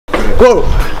Whoa!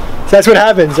 So that's what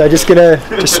happens. I'm just gonna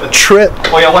trip.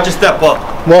 Oh yeah, watch your step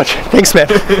up. Watch. Thanks, man.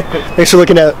 Thanks for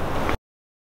looking out.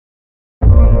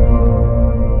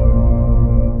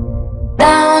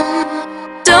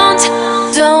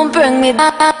 Don't bring me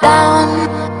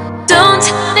down.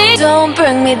 Don't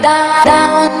bring me down.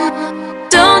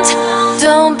 Don't bring me down.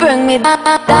 Don't bring me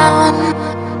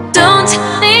down.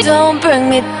 Don't bring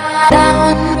me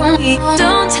down.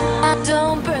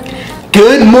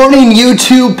 Good morning,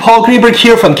 YouTube. Paul Greenberg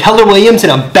here from Keller Williams,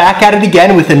 and I'm back at it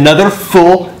again with another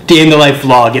full day in the life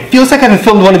vlog. It feels like I haven't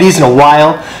filmed one of these in a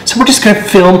while, so we're just gonna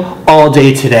film all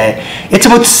day today. It's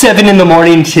about 7 in the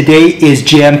morning. Today is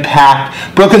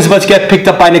jam-packed. Brooklyn's about to get picked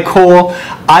up by Nicole.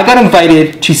 I got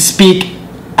invited to speak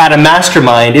at a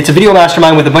mastermind. It's a video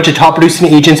mastermind with a bunch of top producing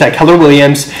agents at Keller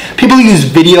Williams. People who use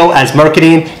video as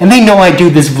marketing, and they know I do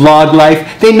this vlog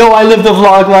life. They know I live the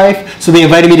vlog life, so they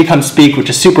invited me to come speak, which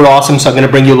is super awesome, so I'm gonna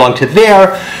bring you along to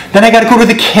there. Then I gotta go to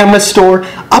the camera store,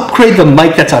 upgrade the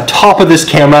mic that's on top of this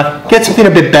camera, get something a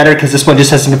bit better because this one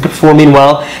just hasn't been performing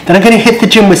well. Then I'm gonna hit the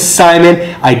gym with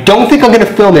Simon. I don't think I'm gonna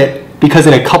film it because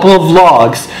in a couple of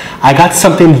vlogs, I got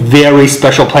something very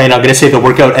special planned. I'm gonna save the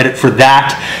workout edit for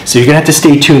that, so you're gonna have to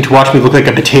stay tuned to watch me look like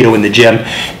a potato in the gym.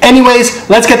 Anyways,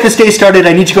 let's get this day started.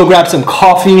 I need to go grab some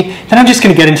coffee, then I'm just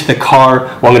gonna get into the car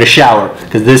while I'm gonna shower,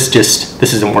 because this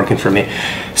isn't working for me.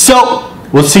 So,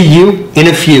 we'll see you in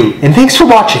a few, and thanks for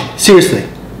watching, seriously,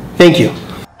 thank you.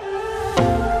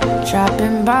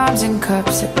 Dropping bombs and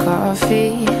cups of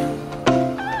coffee.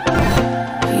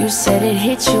 You said it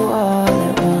hit you all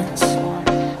at once.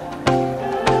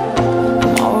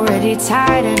 I'm already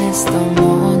tired and it's the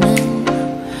morning.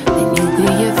 Then you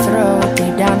clear your throat,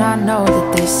 deep down I know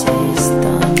that this is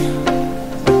done.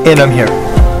 And I'm here.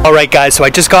 Alright guys, so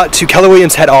I just got to Keller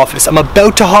Williams head office. I'm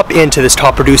about to hop into this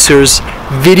top producers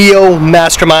video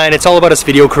mastermind. It's all about us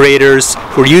video creators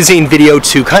who are using video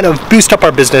to kind of boost up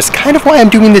our business. Kind of why I'm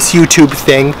doing this YouTube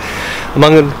thing,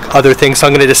 among other things. So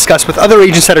I'm going to discuss with other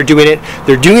agents that are doing it.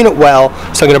 They're doing it well,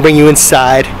 so I'm going to bring you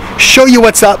inside, show you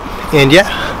what's up, and yeah,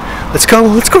 let's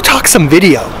go talk some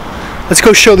video. Let's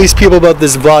go show these people about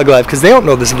this vlog life, because they don't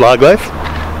know this vlog life.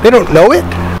 They don't know it.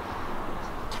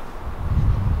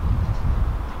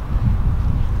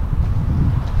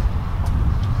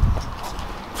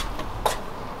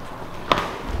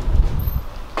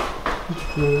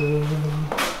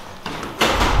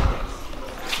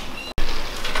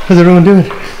 How's everyone doing?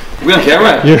 We on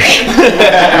camera? You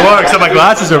are, except my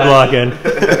glasses are blocking.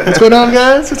 What's going on,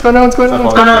 guys? What's going on? What's going on?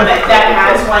 What's going on? That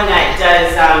has one that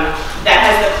does, that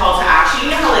has the call to action.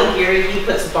 You know how like Gary, he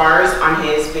puts bars on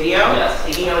his video? Yes.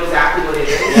 Like, you know exactly what it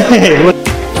is. Hey, what?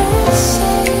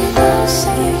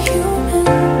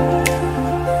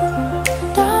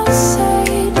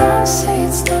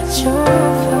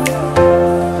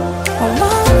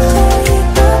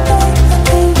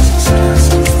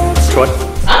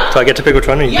 So I get to pick which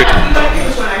one? Or you pick? You might pick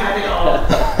which one. I have it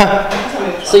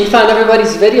all. So you found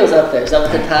everybody's videos up there. Is that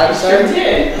what the tags are? I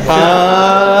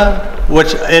did.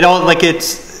 Which it all like it's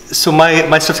so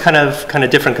my stuff's kind of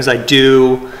different because I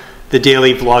do the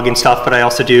daily vlogging stuff, but I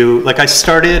also do like I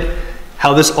started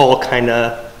how this all kind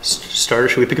of started.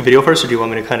 Should we pick a video first, or do you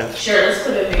want me to kind of? Sure, let's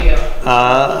put a video.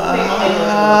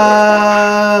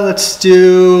 Let's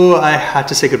do. I had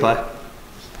to say goodbye.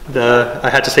 I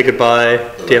had to say goodbye.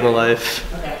 Day in the life.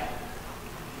 Okay.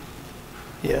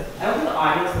 Yeah. I don't think the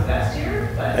audio's the best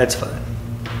here, but that's fine.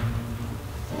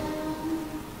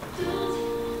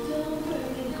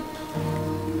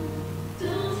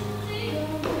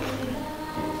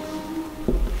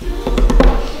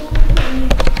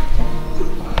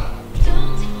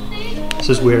 This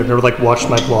is weird. I've never like watched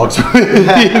my vlogs with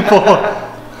people.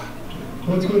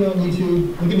 What's going on,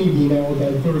 YouTube? Look at me being out with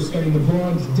that first starting the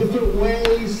vlogs different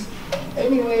ways.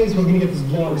 Anyways, we're gonna get this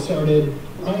vlog started.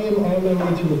 I am on my way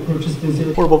to a purchase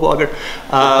visit. Horrible vlogger.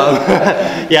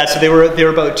 Yeah, so they were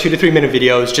about 2 to 3 minute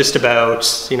videos, just about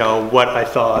what I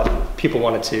thought people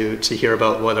wanted to hear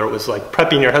about, whether it was like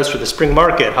prepping your house for the spring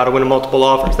market, how to win multiple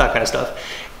offers, that kind of stuff.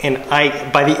 And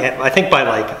by the end, I think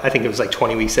it was like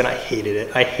 20 weeks in, I hated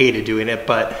it. I hated doing it,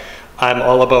 but I'm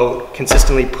all about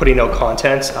consistently putting out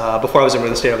content. Before I was in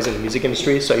real estate, I was in the music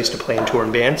industry, so I used to play and tour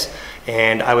in bands,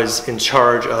 and I was in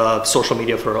charge of social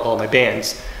media for all my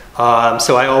bands.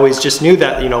 So I always just knew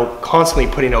that, constantly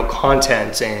putting out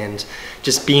content and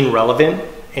just being relevant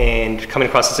and coming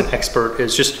across as an expert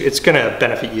it's gonna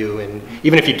benefit you. And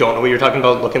even if you don't know what you're talking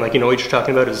about, looking like you know what you're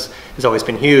talking about has always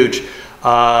been huge.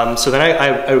 So then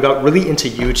I got really into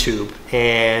YouTube,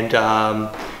 and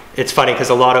it's funny because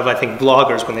a lot of, I think,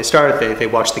 vloggers, when they start, they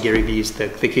watch the Gary V's, the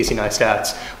Casey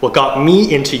Neistats. What got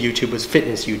me into YouTube was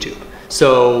fitness YouTube.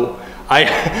 So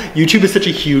YouTube is such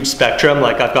a huge spectrum.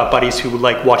 Like I've got buddies who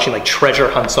like watching like treasure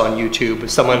hunts on YouTube.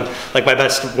 Someone like one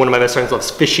of my best friends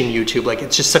loves fishing YouTube. Like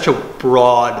it's just such a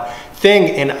broad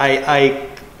thing. And I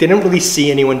didn't really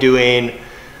see anyone doing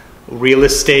real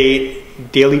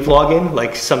estate daily vlogging.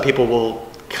 Like some people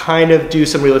will kind of do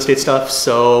some real estate stuff.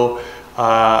 So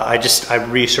I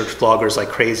researched vloggers like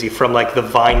crazy, from like the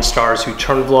Vine stars who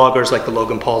turned vloggers, like the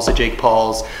Logan Pauls, the Jake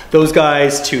Pauls, those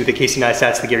guys, to the Casey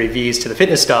Neistats, the Gary V's, to the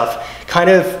fitness stuff. Kind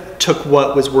of took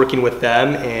what was working with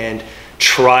them and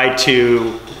tried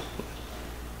to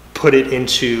put it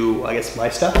into, I guess, my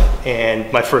stuff.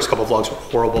 And my first couple of vlogs were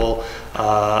horrible.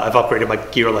 I've upgraded my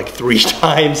gear like 3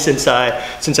 times since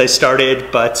I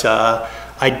started, but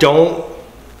I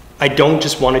don't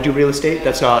just want to do real estate.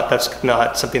 That's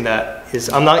not something that is,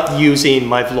 I'm not using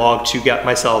my vlog to get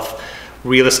myself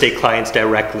real estate clients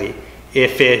directly.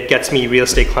 If it gets me real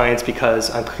estate clients because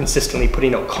I'm consistently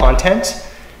putting out content,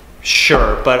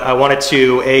 sure, but I wanted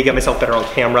to get myself better on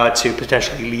camera to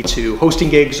potentially lead to hosting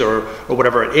gigs or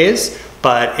whatever it is.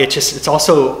 But it's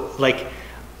also like,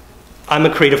 I'm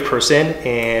a creative person,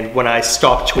 and when I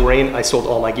stopped touring, I sold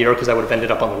all my gear because I would have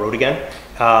ended up on the road again.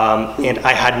 And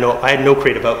I had no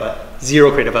creative outlet,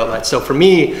 zero creative outlet. So for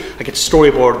me, I get to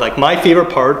storyboard. Like my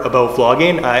favorite part about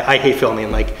vlogging, I hate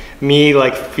filming. Like me,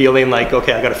 like feeling like,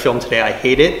 okay, I got to film today. I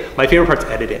hate it. My favorite part's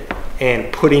editing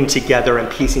and putting together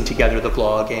and piecing together the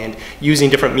vlog and using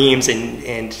different memes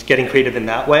and getting creative in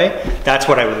that way. That's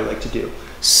what I really like to do.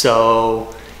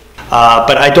 So.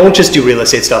 But I don't just do real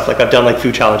estate stuff. Like I've done like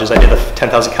food challenges. I did a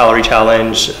 10,000 calorie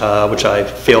challenge, which I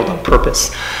failed on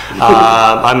purpose.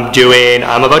 I'm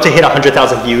about to hit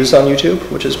 100,000 views on YouTube,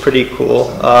 which is pretty cool.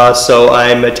 So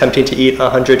I'm attempting to eat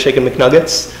 100 chicken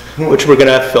McNuggets, which we're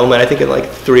gonna film I think in like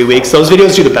 3 weeks. Those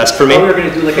videos do the best for me. We were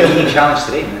gonna do like an eating challenge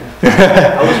today, man.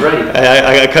 I was ready.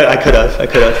 I could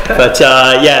have. But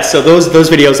yeah, so those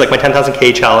videos, like my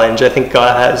 10,000K challenge, I think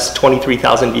has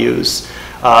 23,000 views.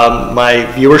 My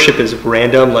viewership is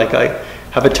random. Like I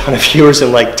have a ton of viewers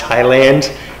in like Thailand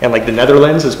and like the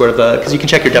Netherlands is where because you can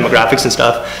check your demographics and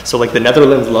stuff. So like the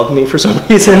Netherlands love me for some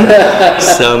reason.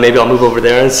 So maybe I'll move over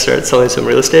there and start selling some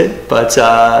real estate. But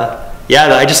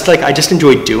yeah, I just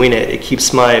enjoy doing it. It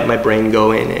keeps my brain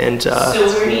going. And so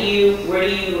where do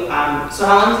you so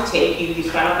how long does it take you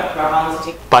spend up how long does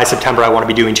it take? By September I want to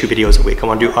be doing 2 videos a week. I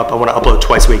want to upload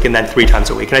twice a week and then 3 times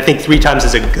a week. And I think 3 times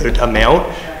is a good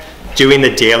amount. Doing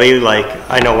the daily, like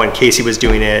I know when Casey was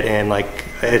doing it, and like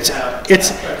it's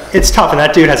tough, and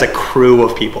that dude has a crew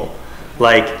of people.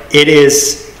 Like it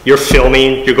is, you're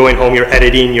filming, you're going home, you're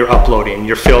editing, you're uploading,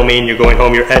 you're filming, you're going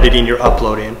home, you're editing, you're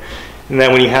uploading. And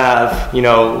then when you have, you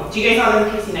know, do you guys know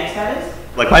who Casey Neistat is?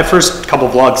 Like my first couple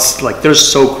vlogs, like they're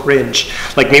so cringe.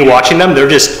 Like me watching them, they're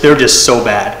just so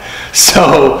bad.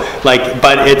 So like,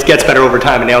 but it gets better over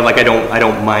time, and now like I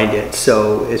don't mind it.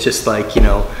 So it's just like, you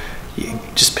know, you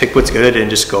just pick what's good and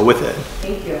just go with it.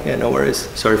 Thank you. Yeah, no worries.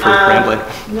 Sorry for rambling.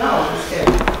 No, it's good.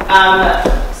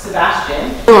 Sebastian.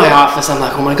 In my office, I'm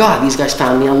like, oh my God, these guys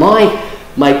found me online.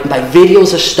 My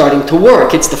videos are starting to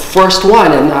work. It's the first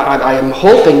one, and I am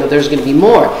hoping that there's going to be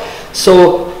more.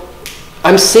 So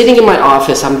I'm sitting in my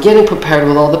office. I'm getting prepared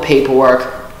with all the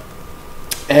paperwork,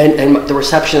 and the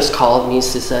receptionist called me and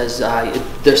says,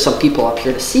 there's some people up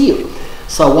here to see you.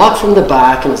 So I walk from the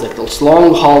back, and there's like this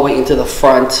long hallway into the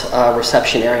front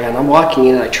reception area, and I'm walking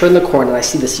in, and I turn the corner, and I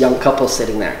see this young couple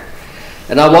sitting there.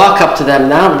 And I walk up to them,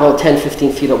 now I'm about 10,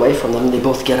 15 feet away from them, and they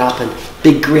both get up, and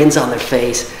big grins on their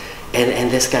face,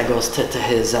 and this guy goes to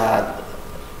his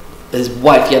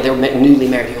wife, yeah, they were newly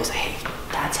married, he goes, hey,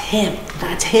 that's him,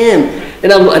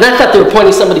 and I thought they were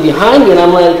pointing somebody behind me, and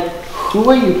I'm like, who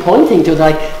are you pointing to?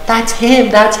 They're like, that's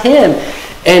him,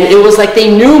 and it was like they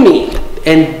knew me,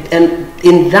 and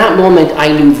in that moment,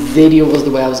 I knew video was the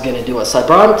way I was going to do it. So I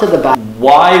brought him to the back.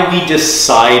 Why we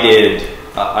decided,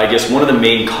 I guess one of the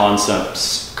main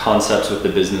concepts with the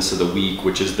business of the week,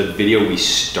 which is the video we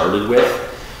started with,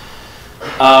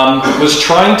 was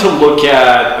trying to look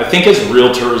at, I think as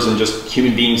realtors and just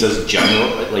human beings as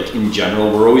in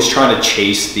general, we're always trying to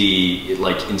chase the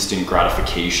like instant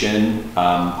gratification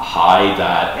high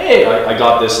that, hey, I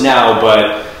got this now,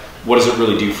 but what does it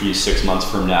really do for you 6 months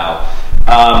from now?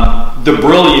 The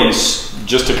brilliance,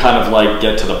 just to kind of like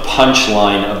get to the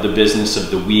punchline of the business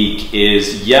of the week,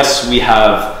 is yes, we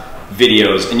have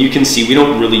videos, and you can see we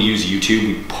don't really use YouTube.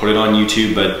 We put it on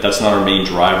YouTube, but that's not our main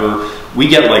driver. We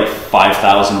get like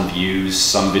 5,000 views.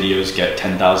 Some videos get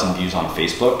 10,000 views on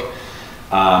Facebook.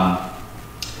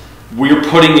 We're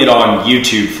putting it on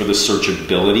YouTube for the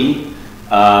searchability.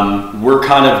 We're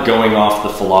kind of going off the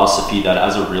philosophy that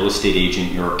as a real estate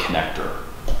agent, you're a connector.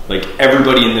 Like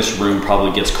everybody in this room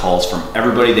probably gets calls from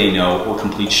everybody they know or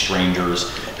complete strangers.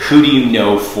 Who do you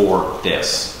know for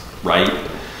this, right?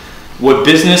 What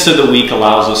Business of the Week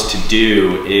allows us to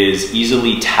do is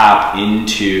easily tap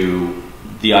into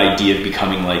the idea of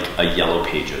becoming like a Yellow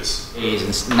Pages.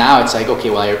 And now it's like,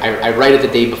 okay, well, I write it the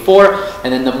day before,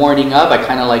 and then the morning of, I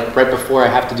kind of like, right before I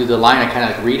have to do the line, I kind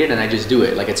of like read it and I just do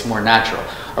it. Like it's more natural.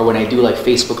 Or when I do like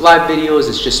Facebook Live videos,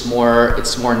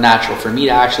 it's more natural for me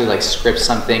to actually like script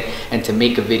something and to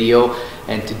make a video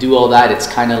and to do all that. It's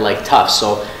kind of like tough.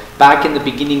 So back in the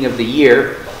beginning of the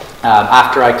year,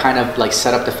 after I kind of like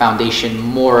set up the foundation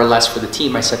more or less for the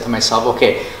team, I said to myself,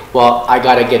 okay, well, I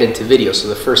got to get into video. So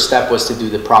the first step was to do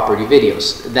the property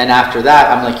videos. Then after that,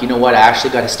 I'm like, you know what? I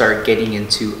actually got to start getting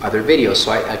into other videos.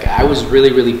 So I was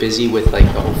really, really busy with like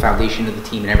the whole foundation of the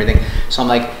team and everything. So I'm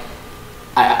like,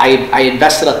 I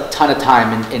invested a ton of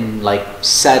time in like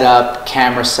setup,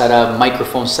 camera setup,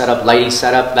 microphone setup, lighting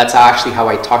setup. That's actually how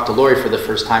I talked to Lori for the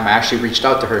first time. I actually reached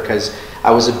out to her because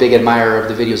I was a big admirer of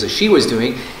the videos that she was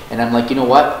doing. And I'm like, you know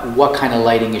what kind of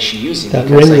lighting is she using? That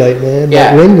because, ring like, light, man.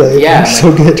 Yeah, that ring light. Yeah, It's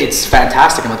so good. It's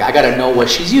fantastic. I'm like, I got to know what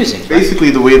she's using. Basically,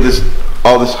 the way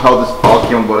how this all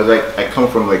came about is I come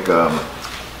from like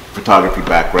photography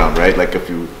background, right? Like if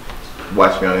you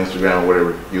watch me on Instagram or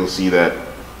whatever, you'll see that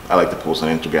I like to post on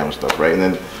Instagram and stuff, right? And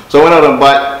then, so I went out and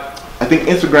bought, I think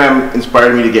Instagram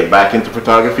inspired me to get back into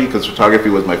photography because photography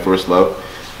was my first love.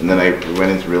 And then I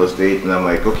went into real estate and I'm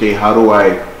like, okay, how do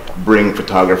I bring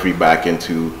photography back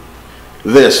into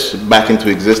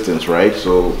existence, right?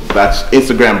 So that's,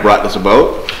 Instagram brought this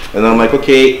about. And then I'm like,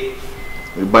 okay,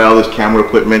 we buy all this camera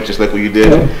equipment just like what you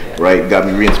did, right? Got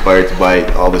me re-inspired to buy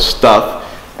all this stuff.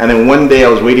 And then one day I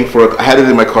was waiting for, I had it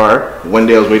in my car. One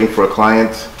day I was waiting for a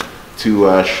client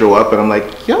to show up and I'm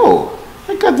like, yo,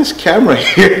 I got this camera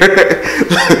here.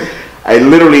 I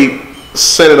literally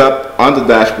set it up on the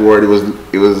dashboard.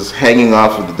 It was hanging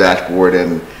off of the dashboard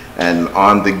and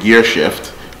on the gear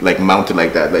shift, like mounted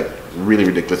like that, like really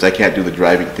ridiculous. I can't do the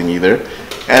driving thing either.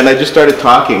 And I just started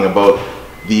talking about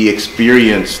the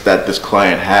experience that this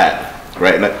client had,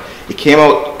 right? And it came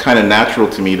out kind of natural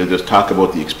to me to just talk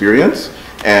about the experience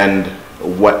and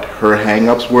what her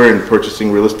hang-ups were in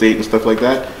purchasing real estate and stuff like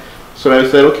that. So I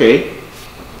said, okay,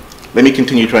 let me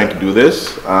continue trying to do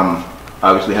this.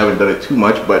 Obviously haven't done it too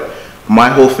much, but my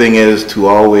whole thing is to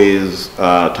always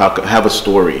have a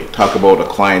story, talk about a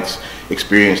client's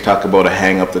experience, talk about a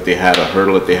hang-up that they had, a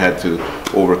hurdle that they had to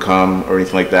overcome or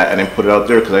anything like that, and then put it out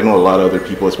there because I know a lot of other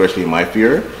people, especially in my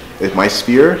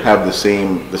sphere, have the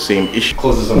same issue.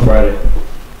 Closes on Friday.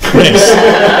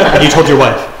 Nice. You told your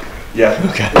wife? Yeah.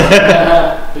 Okay.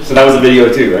 So that was a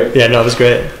video too, right? Yeah, no, it was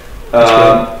great.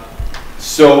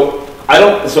 So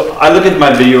I look at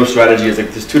my video strategy as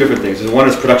like there's two different things. One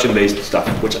is production-based stuff,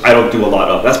 which I don't do a lot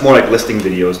of. That's more like listing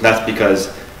videos, and that's because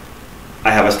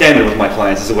I have a standard with my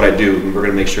clients. This is what I do, and we're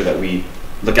going to make sure that we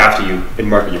look after you and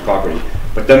market your property.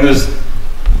 But then there's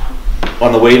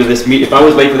on the way to this meet. If I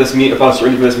was late for this meet, if I was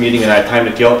ready for this meeting and I had time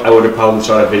to kill, I would have probably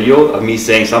shot a video of me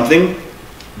saying something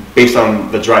based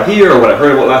on the drive here or what I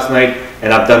heard about last night,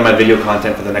 and I've done my video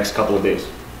content for the next couple of days.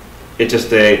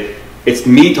 It's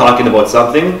me talking about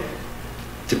something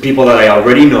to people that I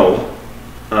already know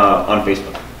on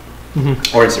Facebook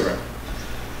or Instagram.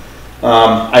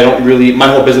 I don't really, my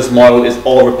whole business model is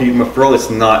all repeat referral. It's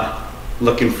not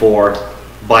looking for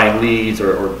buying leads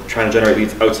or trying to generate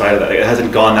leads outside of that. It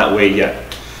hasn't gone that way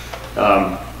yet.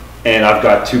 And I've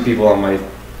got two people on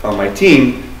my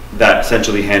team that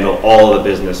essentially handle all of the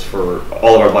business for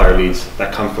all of our buyer leads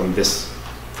that come from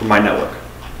my network.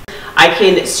 I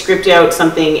can script out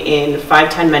something in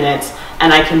 5-10 minutes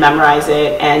and I can memorize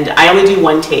it, and I only do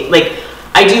one take. Like,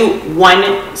 I do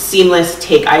one seamless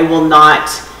take. I will not,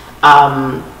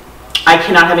 I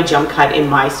cannot have a jump cut in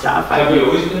my stuff. Have you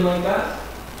always been like that?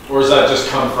 Or does that just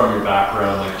come from your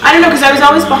background? Like, I don't know, because I was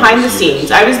always behind the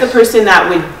scenes. I was the person that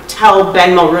would tell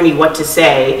Ben Mulrooney what to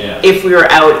say if we were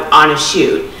out on a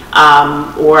shoot,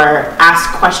 or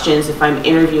ask questions if I'm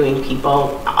interviewing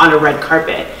people on a red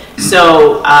carpet.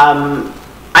 So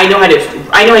I know how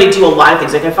to do a lot of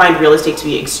things. Like, I find real estate to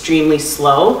be extremely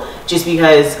slow, just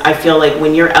because I feel like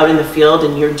when you're out in the field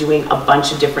and you're doing a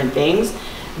bunch of different things,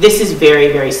 this is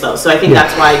very, very slow. So I think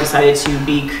that's why I decided to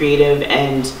be creative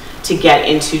and to get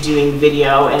into doing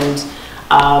video. And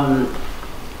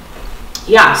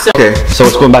yeah, so. Okay, so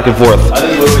it's going back and forth.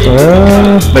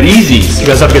 But easy. You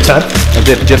guys have a good time? I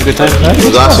did. Did you have a good time? It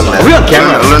was awesome, man. Are we on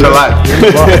camera? I learned a lot.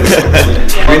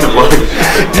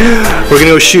 We're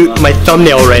gonna go shoot my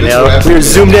thumbnail right now. We're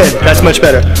zoomed in, that's much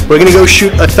better. We're gonna go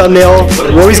shoot a thumbnail.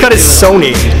 Rory's got his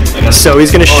Sony, so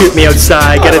he's gonna shoot me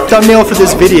outside, get a thumbnail for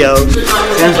this video.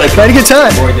 I had a good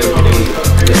time.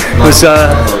 It was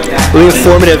really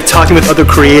informative, talking with other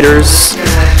creators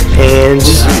and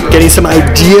just getting some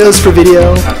ideas for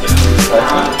video.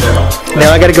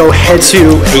 Now I gotta go head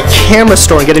to a camera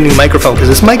store and get a new microphone because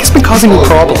this mic has been causing me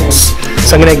problems.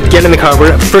 So I'm gonna get in the car.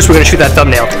 First we're gonna shoot that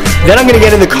thumbnail. Then I'm gonna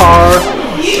get in the car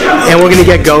and we're gonna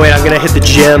get going. I'm gonna hit the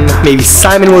gym. Maybe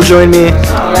Simon will join me.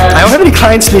 I don't have any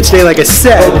clients to meet today, like I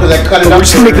said, but we're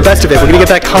just gonna make the best of it. We're gonna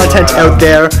get that content out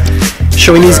there,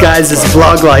 showing these guys this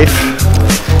vlog life.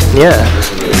 Yeah.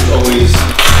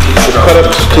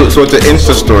 So it's an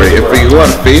Insta story. If we go on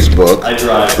Facebook,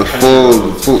 the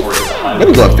full let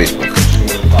me go on Facebook.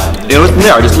 It wasn't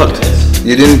there, I just looked.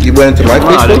 You went into my No,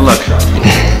 Facebook? I didn't look.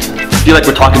 I feel like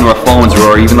we're talking to our phones,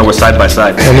 Rory, even though we're side by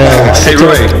side. I know. Hey,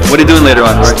 Rory, what are you doing later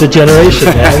on, Rory? It's a generation,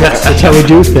 man. That's how we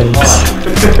do things.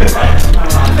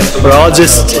 We're all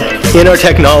just in our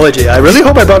technology. I really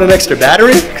hope I brought an extra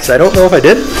battery, because I don't know if I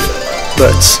did,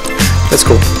 but that's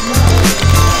cool.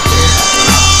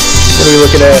 What are we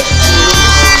looking at?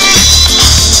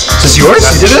 Is this yours?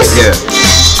 You did this? Yeah.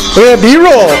 Look at that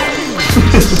B-roll.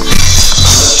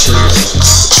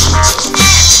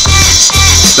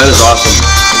 That is awesome.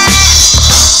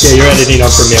 Yeah, you're editing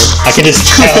on Premiere. I can just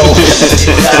tell.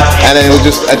 And then it was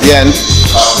just at the end.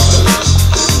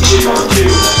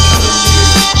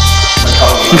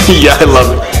 Yeah, I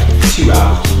love it.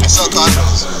 That's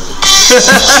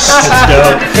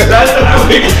dope.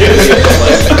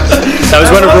 That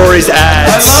was one of Rory's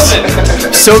ads. I love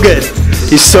it. So good.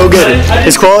 He's so good.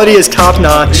 His quality is top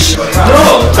notch.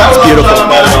 That's beautiful.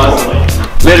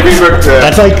 Later, Greenberg.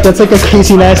 That's like a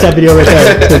Casey Neistat video right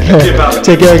there.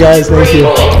 Take care, guys. Thank you.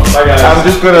 Bye, guys. I'm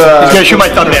just gonna. He's gonna shoot my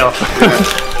thumbnail.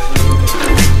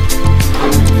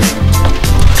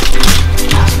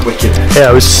 Yeah,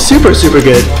 it was super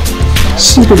good.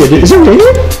 Super good. Is it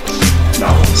raining? No.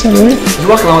 Is that right? You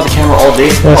walk around with the camera all day?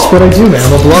 That's what I do, man.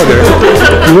 I'm a vlogger.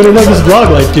 You wouldn't know this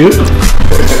vlog life, dude.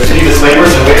 You need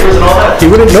disclaimers and waivers and all that? You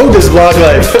wouldn't know this vlog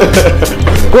life.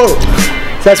 Whoa.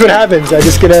 So that's what happens. I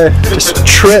just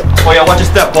trip. Oh yeah, watch your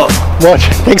step, Bob. Watch.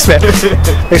 Thanks, man.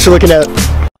 Thanks for looking out.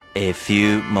 A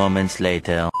few moments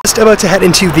later. Just about to head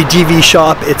into the DV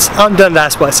shop. It's on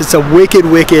Dundas West. It's a wicked,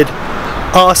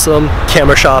 awesome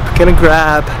camera shop. Gonna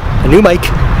grab a new mic,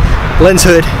 lens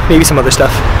hood, maybe some other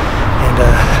stuff, and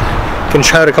gonna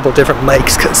try out a couple different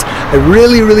mics because I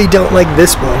really don't like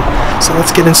this one. So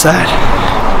let's get inside.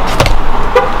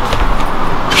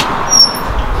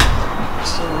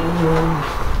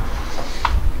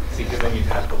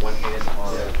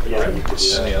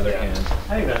 the other hand.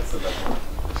 I think that's the best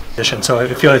one. So I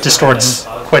feel it distorts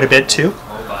quite a bit too.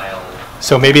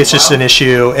 So maybe it's just an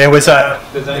issue. It was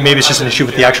maybe it's just an issue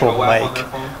with the actual mic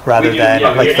rather than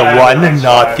like the one,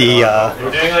 not the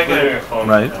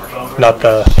Right. not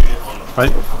the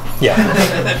Right? yeah.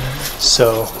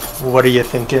 So what are you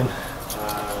thinking?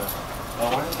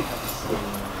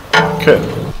 Okay.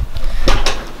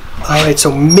 All right,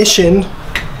 so mission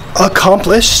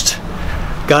accomplished.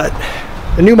 Got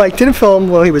a new mic. Didn't film.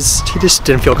 Well, he just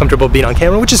didn't feel comfortable being on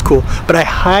camera, which is cool. But I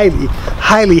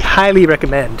highly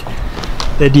recommend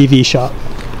the DV shop.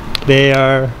 They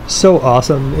are so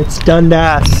awesome. It's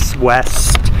Dundas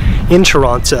West in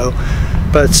Toronto.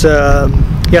 But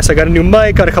yes, I got a new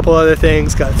mic, got a couple other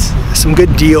things, got some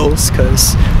good deals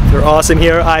because they're awesome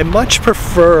here. I much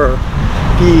prefer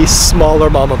the smaller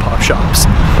mom and pop shops.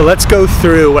 But let's go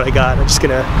through what I got. I'm just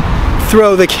gonna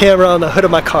throw the camera on the hood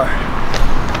of my car.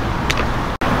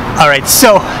 All right,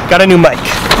 so got a new mic.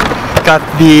 Got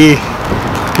the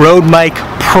Rode Mic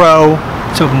Pro.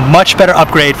 So much better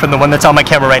upgrade from the one that's on my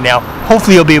camera right now.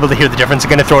 Hopefully you'll be able to hear the difference. I'm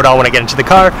gonna throw it on when I get into the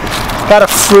car. Got a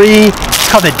free, it's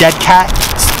called a Dead Cat.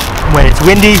 When it's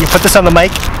windy, you put this on the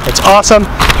mic. It's awesome.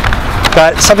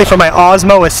 Got something for my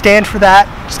Osmo, a stand for that.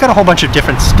 Just got a whole bunch of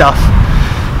different stuff.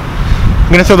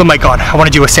 I'm gonna throw the mic on. I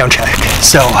wanna do a sound check.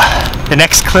 So the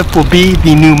next clip will be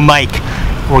the new mic.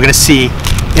 We're gonna see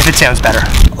if it sounds better.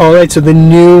 All right, so the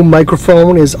new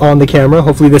microphone is on the camera.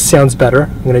 Hopefully this sounds better.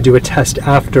 I'm gonna do a test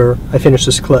after I finish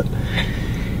this clip.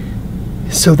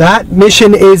 So that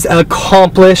mission is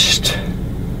accomplished.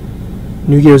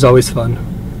 New Gear is always fun.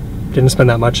 Didn't spend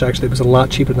that much, actually. It was a lot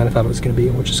cheaper than I thought it was gonna be,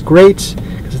 which is great,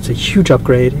 because it's a huge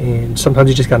upgrade, and sometimes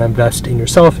you just gotta invest in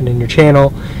yourself and in your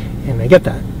channel, and I get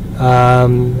that.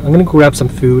 I'm gonna grab some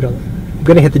food. I'm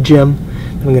gonna hit the gym.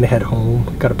 I'm gonna head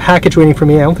home. Got a package waiting for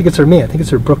me. I don't think it's for me. I think it's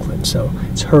for Brooklyn. So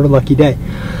it's her lucky day.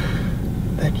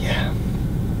 But yeah,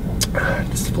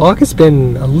 this vlog has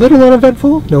been a little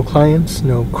uneventful. No clients,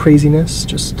 no craziness.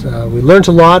 Just we learned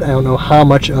a lot. I don't know how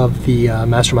much of the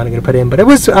mastermind I'm gonna put in, but it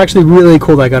was actually really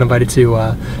cool that I got invited to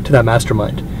that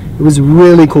mastermind. It was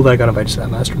really cool that I got invited to that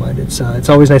mastermind. It's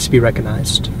always nice to be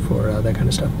recognized for that kind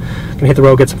of stuff. I'm gonna hit the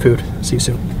road, get some food. See you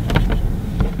soon.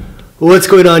 What's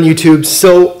going on, YouTube?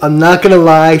 So I'm not gonna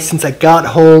lie, since I got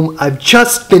home, I've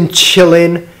just been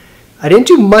chilling. I didn't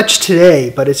do much today,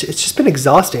 but it's just been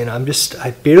exhausting.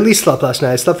 I barely slept last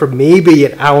night. I slept for maybe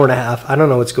an hour and a half. I don't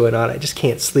know what's going on. I just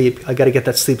can't sleep. I gotta get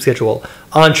that sleep schedule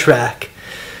on track.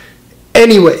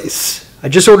 Anyways, I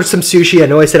just ordered some sushi. I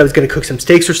know I said I was gonna cook some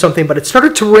steaks or something, but it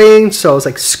started to rain, so I was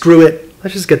like, screw it.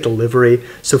 Let's just get delivery.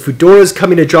 So Foodora's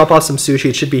coming to drop off some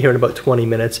sushi. It should be here in about 20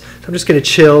 minutes. So I'm just gonna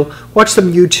chill, watch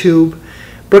some YouTube.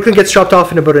 Brooklyn gets dropped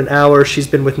off in about an hour. She's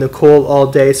been with Nicole all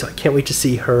day, so I can't wait to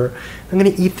see her. I'm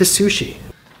gonna eat the sushi.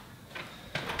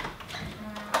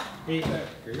 Hey,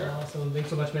 awesome.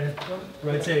 Thanks so much, man.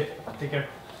 Ride safe. Take care.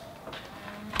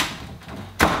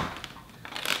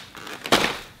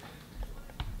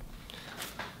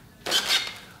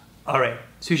 All right,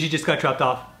 sushi just got dropped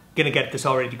off. Gonna get this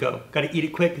all ready to go. Gotta eat it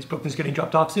quick because Brooklyn's getting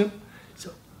dropped off soon.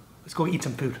 So let's go eat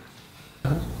some food.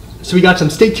 So we got some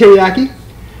steak teriyaki,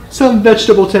 some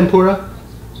vegetable tempura,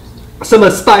 some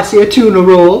spicy tuna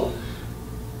roll.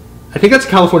 I think that's a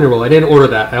California roll. I didn't order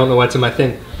that. I don't know why it's in my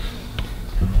thing.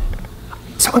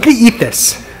 So I'm gonna eat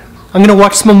this. I'm gonna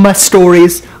watch some of my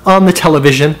stories on the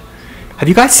television. Have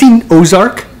you guys seen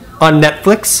Ozark on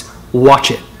Netflix?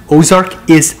 Watch it. Ozark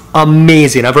is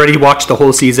amazing. I've already watched the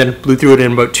whole season, blew through it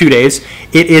in about 2 days.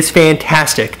 It is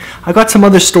fantastic. I got some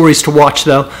other stories to watch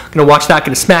though. I'm gonna watch that,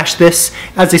 gonna smash this,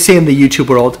 as they say in the YouTube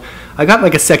world. I got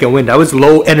like a second wind. I was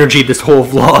low energy this whole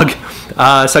vlog,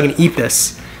 so I'm gonna eat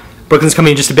this. Brooklyn's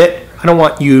coming in just a bit. I don't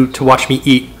want you to watch me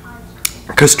eat,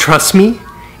 because trust me,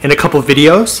 in a couple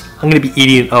videos, I'm gonna be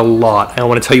eating a lot. I don't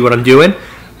wanna tell you what I'm doing.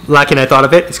 Lacking I thought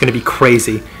of it, it's gonna be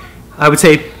crazy. I would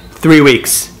say 3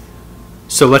 weeks.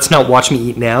 So let's not watch me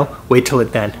eat now, wait till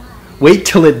it then. Wait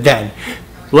till it then.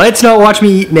 Let's not watch me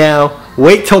eat now,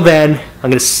 wait till then.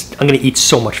 I'm gonna eat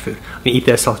so much food. I'm gonna eat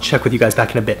this, I'll check with you guys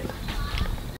back in a bit.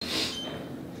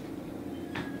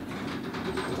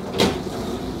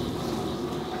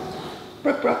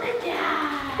 Brooke.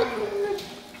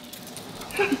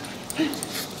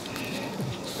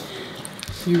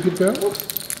 You good girl?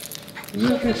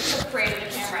 You okay? I was afraid of the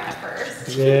camera at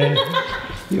first. Yeah.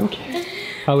 You okay?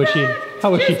 How was she? How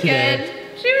was she today?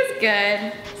 Good. She was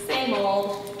good. Same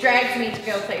old. Drags me to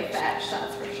go play fetch,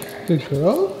 that's for sure. Good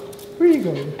girl. Where are you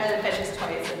going? I done fetches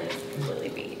twice and it's completely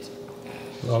beat.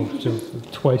 Oh, so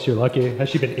twice you're lucky. Has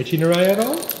she been itching her eye at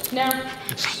all? No.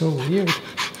 It's so weird.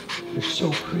 You're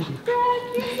so pretty. Drag,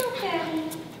 it's okay.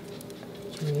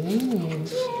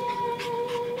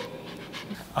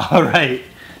 All right.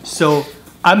 So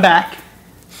I'm back.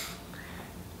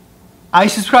 I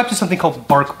subscribe to something called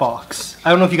BarkBox. I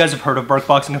don't know if you guys have heard of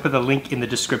BarkBox. I'm gonna put the link in the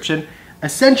description.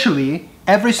 Essentially,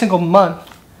 every single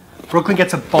month, Brooklyn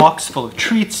gets a box full of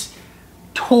treats,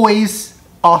 toys,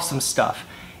 awesome stuff.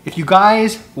 If you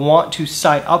guys want to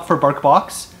sign up for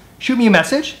BarkBox, shoot me a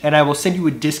message and I will send you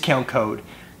a discount code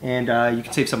and you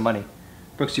can save some money.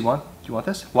 Brooks, do you want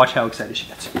this? Watch how excited she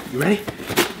gets. You ready?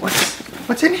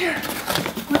 What's in here?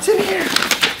 What's in here?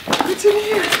 What's in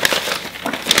here?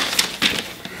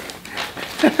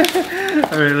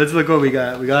 All right, let's look what we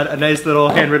got. We got a nice little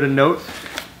handwritten note.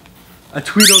 A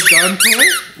Tweedledum toy.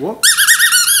 Whoa.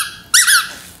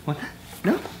 What?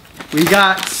 No. We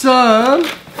got some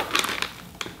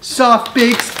soft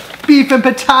baked beef and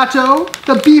potato.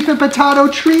 The beef and potato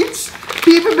treats.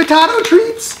 Beef and potato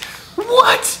treats.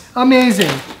 What?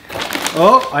 Amazing.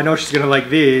 Oh, I know she's gonna like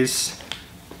these.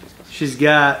 She's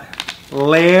got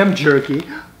lamb jerky.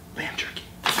 Lamb jerky.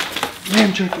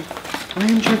 Lamb jerky.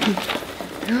 Lamb jerky.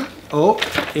 Oh,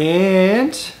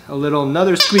 and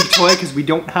another squeak toy because we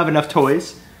don't have enough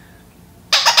toys.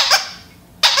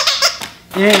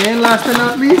 And last but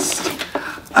not least,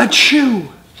 a chew.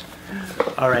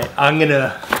 All right,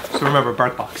 so remember,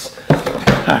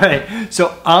 BarkBox. All right,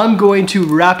 so I'm going to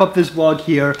wrap up this vlog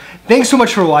here. Thanks so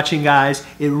much for watching, guys.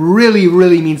 It really,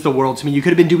 really means the world to me. You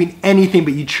could have been doing anything,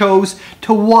 but you chose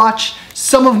to watch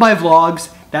some of my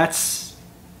vlogs. That's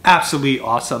absolutely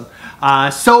awesome.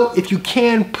 So if you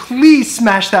can, please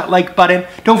smash that like button.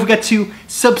 Don't forget to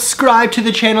subscribe to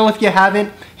the channel if you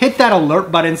haven't. Hit that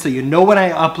alert button so you know when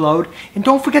I upload. And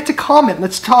don't forget to comment.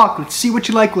 Let's talk. Let's see what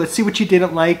you like. Let's see what you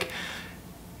didn't like.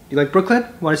 You like Brooklyn?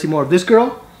 Want to see more of this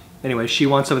girl? Anyway, she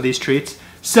wants some of these treats.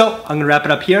 So I'm gonna wrap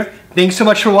it up here. Thanks so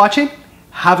much for watching.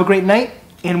 Have a great night,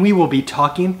 and we will be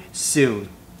talking soon.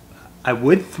 I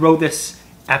would throw this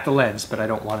at the lens, but I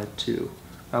don't want it to.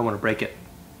 I don't want to break it.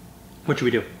 What should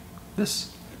we do?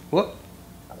 This. Whoop.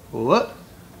 Whoop.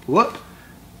 Whoop.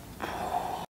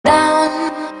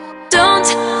 Down.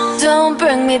 Don't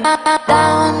bring me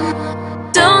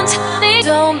down.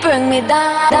 Don't bring me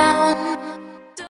down.